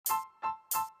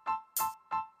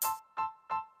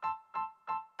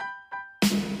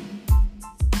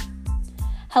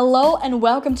Hello and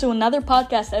welcome to another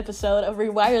podcast episode of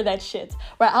Rewire That Shit,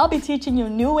 where I'll be teaching you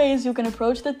new ways you can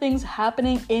approach the things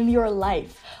happening in your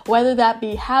life. Whether that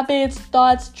be habits,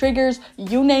 thoughts, triggers,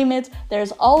 you name it,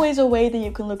 there's always a way that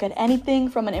you can look at anything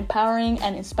from an empowering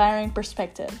and inspiring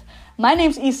perspective. My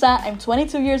name's Isa, I'm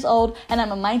 22 years old, and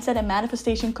I'm a mindset and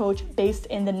manifestation coach based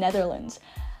in the Netherlands.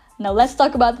 Now let's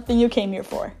talk about the thing you came here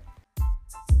for.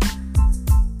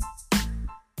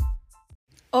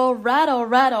 Alright,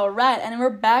 and we're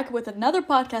back with another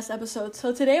podcast episode.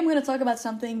 So today I'm going to talk about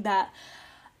something that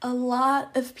a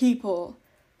lot of people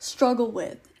struggle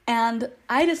with. And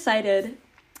I decided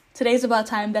today's about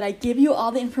time that I give you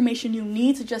all the information you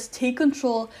need to just take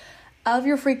control of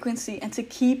your frequency and to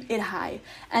keep it high.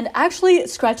 And actually,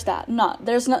 scratch that.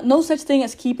 There's no such thing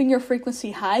as keeping your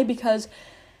frequency high because,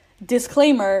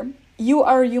 disclaimer, you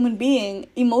are a human being.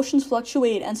 Emotions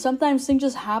fluctuate and sometimes things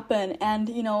just happen and,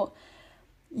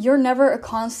 you're never a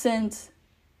constant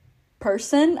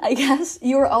person, I guess.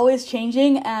 You're always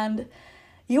changing and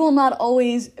you will not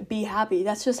always be happy.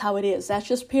 That's just how it is. That's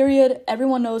just period.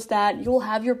 Everyone knows that. You'll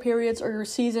have your periods or your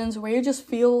seasons where you just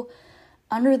feel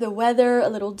under the weather, a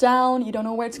little down. You don't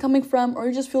know where it's coming from, or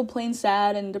you just feel plain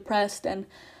sad and depressed. And,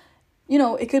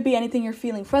 it could be anything you're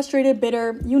feeling, frustrated,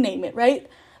 bitter, you name it, right?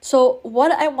 So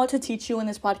what I want to teach you in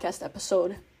this podcast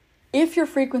episode, if your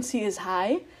frequency is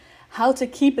high, how to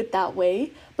keep it that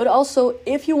way, but also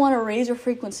if you want to raise your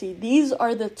frequency, these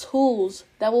are the tools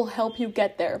that will help you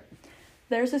get there.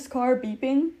 There's this car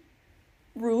beeping.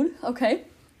 Rude. Okay,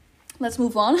 let's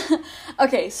move on.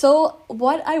 Okay, so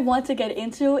what I want to get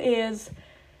into is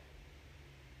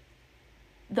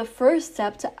the first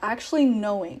step to actually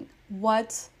knowing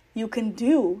what you can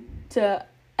do to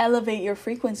elevate your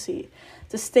frequency,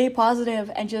 to stay positive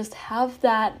and just have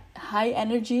that high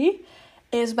energy,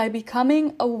 is by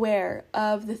becoming aware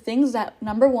of the things that,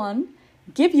 number one,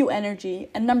 give you energy,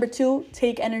 and number two,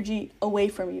 take energy away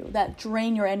from you, that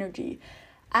drain your energy.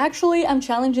 Actually, I'm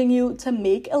challenging you to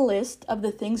make a list of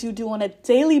the things you do on a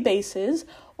daily basis,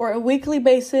 or a weekly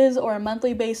basis, or a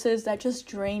monthly basis that just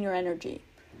drain your energy.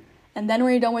 And then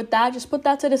when you're done with that, just put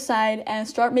that to the side and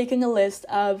start making a list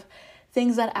of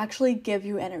things that actually give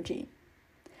you energy.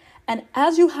 And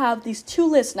as you have these two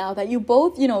lists now that you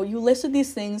both, you listed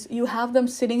these things, you have them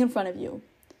sitting in front of you.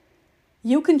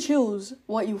 You can choose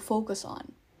what you focus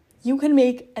on. You can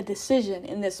make a decision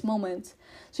in this moment.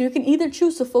 So you can either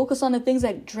choose to focus on the things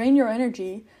that drain your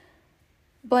energy,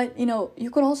 but,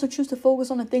 you could also choose to focus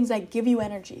on the things that give you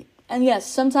energy. And yes,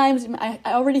 sometimes, I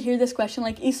already hear this question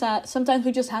like, Isa, sometimes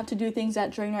we just have to do things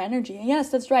that drain our energy. And yes,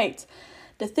 that's right.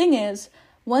 The thing is,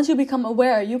 once you become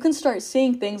aware, you can start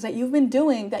seeing things that you've been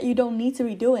doing that you don't need to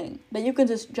be doing, that you can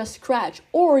just scratch.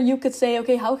 Or you could say,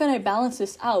 okay, how can I balance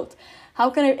this out? How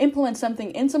can I implement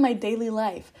something into my daily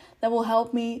life that will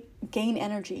help me gain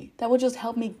energy, that will just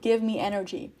help me give me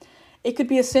energy? It could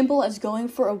be as simple as going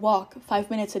for a walk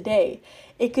 5 minutes a day.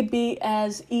 It could be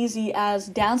as easy as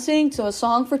dancing to a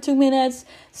song for 2 minutes,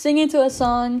 singing to a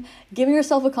song, giving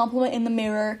yourself a compliment in the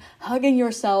mirror, hugging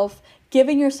yourself,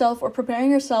 giving yourself or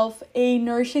preparing yourself a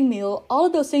nourishing meal. All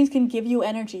of those things can give you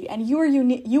energy, and you are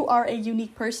unique. You are a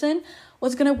unique person.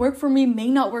 What's going to work for me may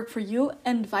not work for you,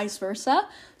 and vice versa.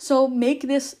 So make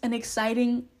this an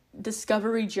exciting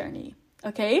discovery journey.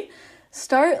 Okay?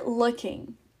 Start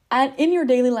looking in your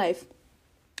daily life.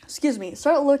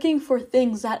 Start looking for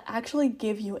things that actually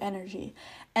give you energy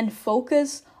and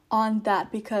focus on that,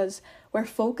 because where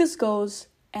focus goes,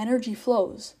 energy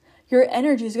flows. Your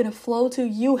energy is going to flow to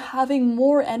you having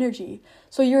more energy.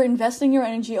 So you're investing your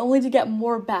energy only to get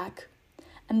more back.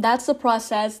 And that's the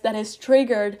process that is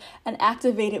triggered and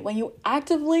activated when you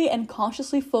actively and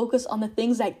consciously focus on the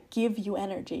things that give you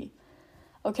energy.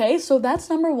 Okay, so that's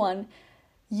number one.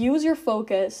 Use your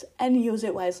focus and use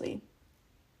it wisely.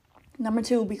 Number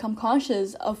two, become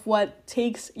conscious of what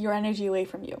takes your energy away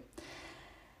from you.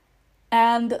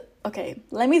 And okay,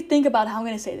 let me think about how I'm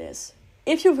going to say this.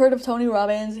 If you've heard of Tony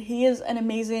Robbins, he is an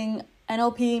amazing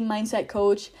NLP mindset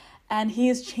coach, and he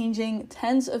is changing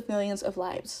tens of millions of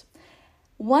lives.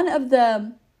 One of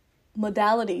the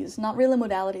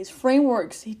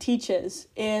frameworks he teaches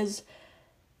is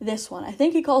this one. I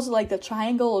think he calls it like the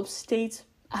triangle of state.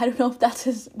 I don't know if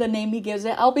that's the name he gives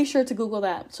it. I'll be sure to Google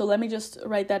that. So let me just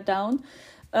write that down.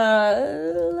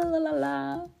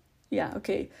 Yeah,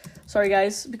 okay. Sorry,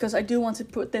 guys, because I do want to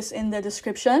put this in the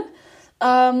description.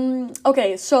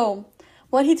 Okay, so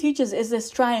what he teaches is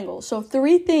this triangle. So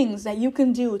 3 things that you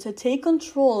can do to take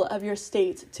control of your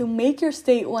state, to make your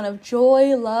state one of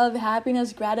joy, love,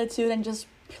 happiness, gratitude, and just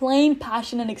plain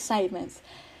passion and excitement.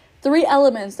 3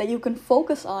 elements that you can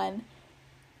focus on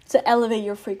to elevate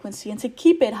your frequency and to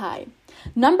keep it high.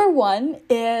 Number one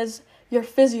is your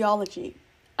physiology.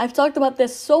 I've talked about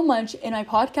this so much in my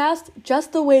podcast,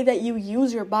 just the way that you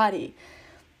use your body.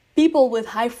 People with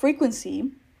high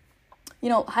frequency,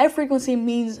 high frequency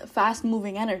means fast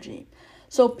moving energy.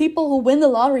 So people who win the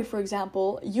lottery, for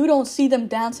example, you don't see them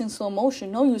dance in slow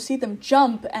motion. No, you see them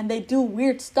jump and they do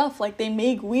weird stuff, like they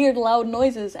make weird loud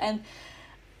noises and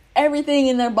everything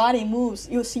in their body moves.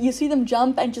 You see them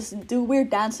jump and just do weird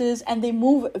dances, and they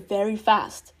move very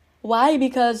fast. Why?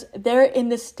 Because they're in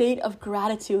this state of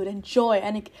gratitude and joy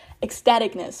and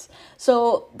ecstaticness.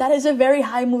 So that is a very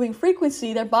high moving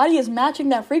frequency. Their body is matching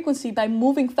that frequency by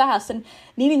moving fast and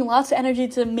needing lots of energy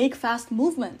to make fast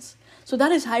movements. So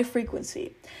that is high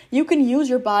frequency. You can use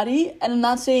your body, and I'm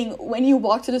not saying when you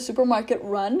walk to the supermarket,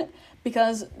 run,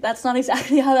 because that's not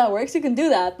exactly how that works. You can do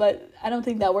that, but I don't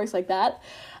think that works like that.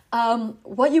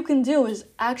 What you can do is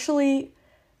actually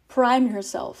prime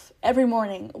yourself every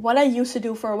morning. What I used to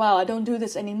do for a while, I don't do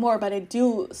this anymore, but I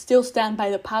do still stand by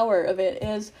the power of it,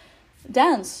 is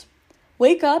dance.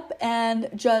 Wake up and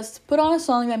just put on a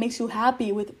song that makes you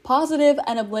happy with positive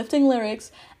and uplifting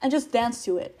lyrics and just dance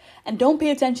to it. And don't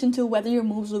pay attention to whether your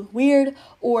moves look weird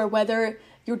or whether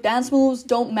your dance moves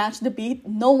don't match the beat.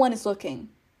 No one is looking.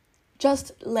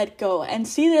 Just let go and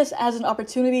see this as an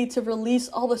opportunity to release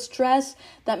all the stress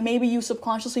that maybe you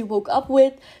subconsciously woke up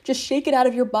with. Just shake it out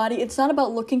of your body. It's not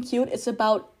about looking cute. It's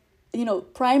about,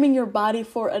 priming your body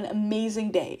for an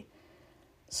amazing day.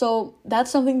 So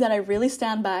that's something that I really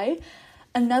stand by.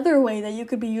 Another way that you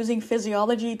could be using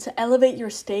physiology to elevate your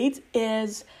state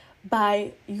is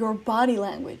by your body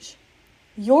language.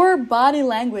 Your body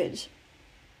language.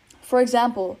 For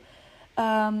example,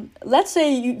 let's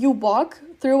say you walk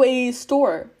through a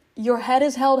store. Your head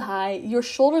is held high, your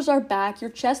shoulders are back, your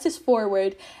chest is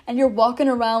forward, and you're walking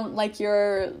around like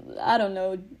you're, I don't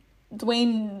know,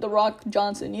 Dwayne "The Rock"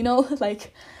 Johnson,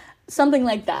 like something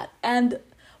like that. And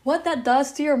what that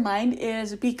does to your mind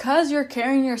is, because you're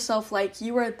carrying yourself like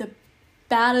you are the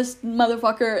baddest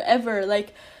motherfucker ever,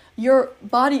 like your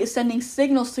body is sending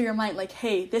signals to your mind like,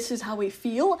 hey, this is how we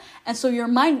feel. And so your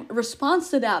mind responds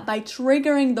to that by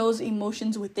triggering those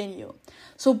emotions within you.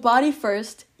 So body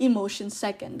first, emotion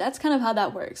second. That's kind of how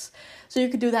that works. So you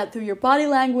could do that through your body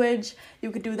language. You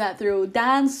could do that through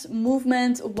dance,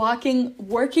 movement, walking,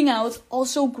 working out.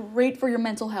 Also great for your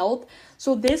mental health.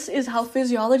 So this is how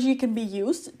physiology can be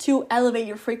used to elevate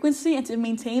your frequency and to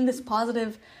maintain this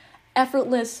positive,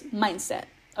 effortless mindset.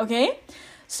 Okay?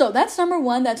 So that's number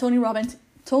one that Tony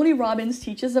Robbins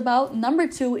teaches about. Number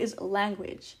two is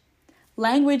language.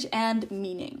 Language and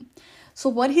meaning. So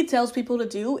what he tells people to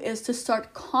do is to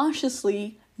start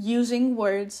consciously using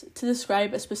words to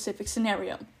describe a specific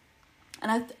scenario.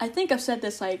 And I think I've said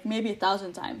this like maybe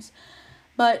 1,000 times.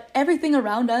 But everything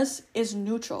around us is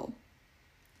neutral.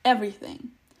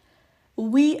 Everything.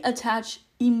 We attach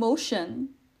emotion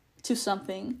to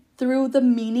something through the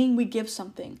meaning we give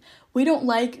something. We don't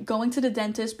like going to the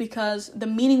dentist because the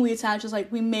meaning we attach is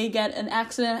like we may get an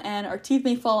accident and our teeth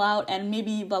may fall out and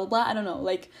maybe blah, blah, blah. I don't know.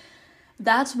 Like,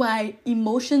 that's why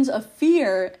emotions of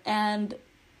fear and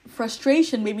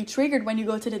frustration may be triggered when you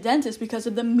go to the dentist, because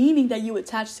of the meaning that you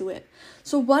attach to it.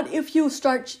 So what if you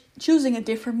start choosing a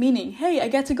different meaning? Hey, I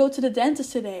get to go to the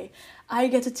dentist today. I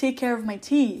get to take care of my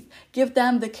teeth, give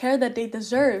them the care that they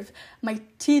deserve. My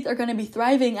teeth are going to be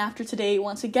thriving after today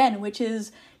once again, which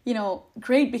is,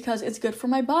 great because it's good for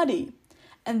my body.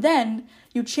 And then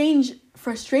you change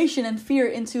frustration and fear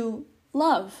into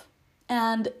love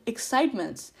and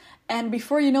excitement. And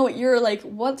before you know it, you're like,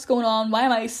 what's going on? Why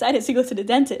am I excited to go to the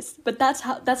dentist? But that's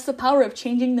the power of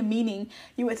changing the meaning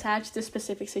you attach to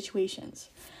specific situations.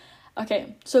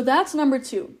 Okay, so that's number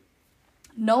two.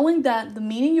 Knowing that the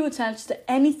meaning you attach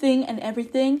to anything and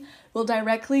everything will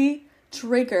directly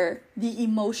trigger the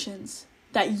emotions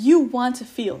that you want to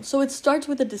feel. So it starts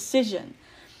with a decision.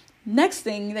 Next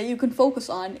thing that you can focus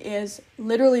on is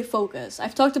literally focus.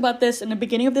 I've talked about this in the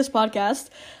beginning of this podcast.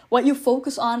 What you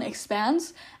focus on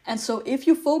expands. And so if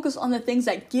you focus on the things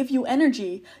that give you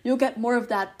energy, you'll get more of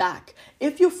that back.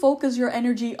 If you focus your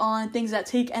energy on things that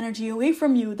take energy away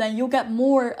from you, then you'll get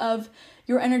more of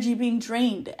your energy being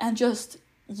drained and just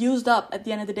used up at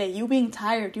the end of the day. You being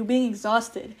tired, you being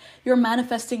exhausted. You're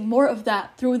manifesting more of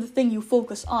that through the thing you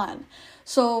focus on.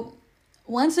 So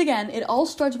once again, it all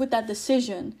starts with that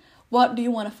decision. What do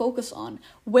you want to focus on?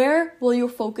 Where will your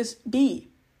focus be?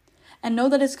 And know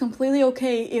that it's completely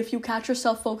okay if you catch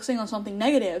yourself focusing on something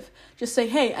negative. Just say,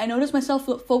 hey, I noticed myself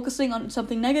focusing on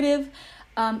something negative.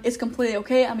 It's completely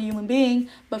okay. I'm a human being.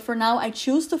 But for now, I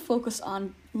choose to focus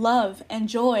on love and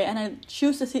joy. And I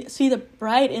choose to see the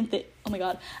bright in my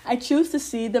God, I choose to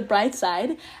see the bright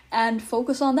side and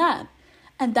focus on that.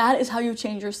 And that is how you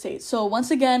change your state. So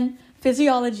once again,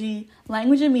 physiology,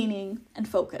 language and meaning, and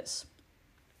focus.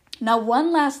 Now,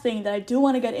 one last thing that I do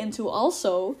want to get into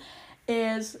also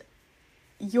is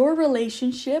your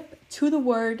relationship to the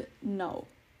word no.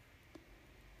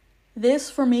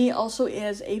 This for me also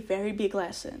is a very big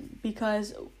lesson,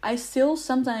 because I still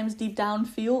sometimes deep down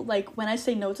feel like when I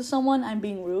say no to someone, I'm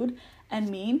being rude and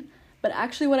mean, but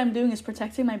actually what I'm doing is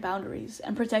protecting my boundaries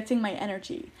and protecting my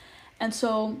energy. And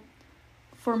so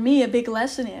for me, a big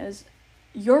lesson is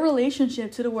your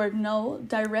relationship to the word no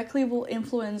directly will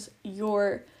influence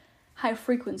your high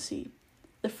frequency,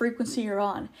 the frequency you're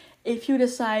on. If you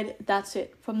decide that's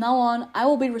it, from now on, I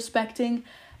will be respecting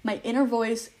my inner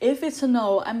voice. If it's a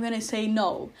no, I'm going to say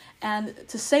no. And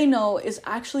to say no is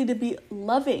actually to be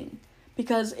loving.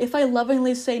 Because if I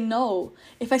lovingly say no,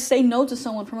 if I say no to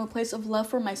someone from a place of love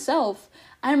for myself,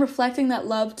 I'm reflecting that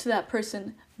love to that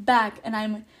person back, and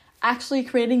I'm actually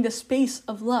creating the space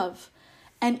of love.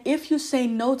 And if you say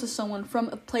no to someone from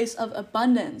a place of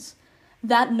abundance,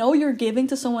 that no you're giving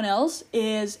to someone else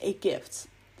is a gift.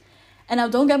 And now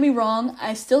don't get me wrong,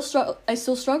 I still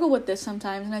struggle with this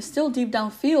sometimes, and I still deep down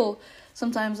feel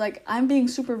sometimes like I'm being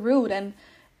super rude, and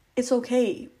it's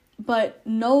okay. But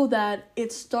know that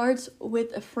it starts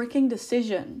with a freaking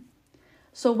decision.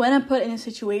 So when I'm put in a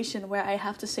situation where I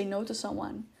have to say no to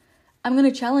someone, I'm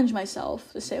going to challenge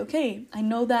myself to say, okay, I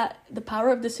know that the power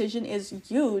of decision is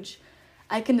huge.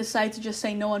 I can decide to just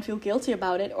say no and feel guilty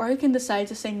about it, or I can decide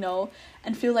to say no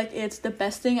and feel like it's the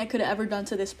best thing I could have ever done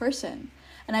to this person.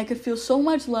 And I could feel so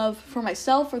much love for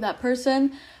myself, for that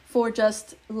person, for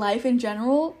just life in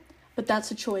general. But that's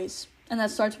a choice, and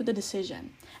that starts with a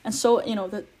decision. And so,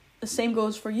 the same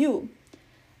goes for you.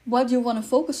 What do you want to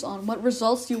focus on? What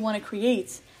results do you want to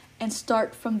create? And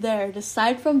start from there.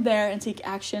 Decide from there and take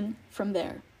action from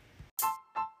there.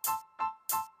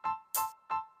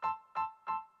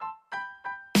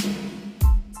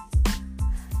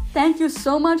 Thank you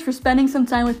so much for spending some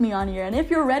time with me on here. And if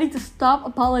you're ready to stop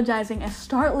apologizing and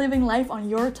start living life on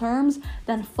your terms,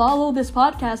 then follow this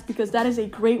podcast, because that is a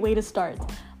great way to start.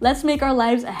 Let's make our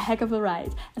lives a heck of a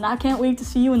ride. And I can't wait to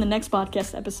see you in the next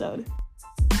podcast episode.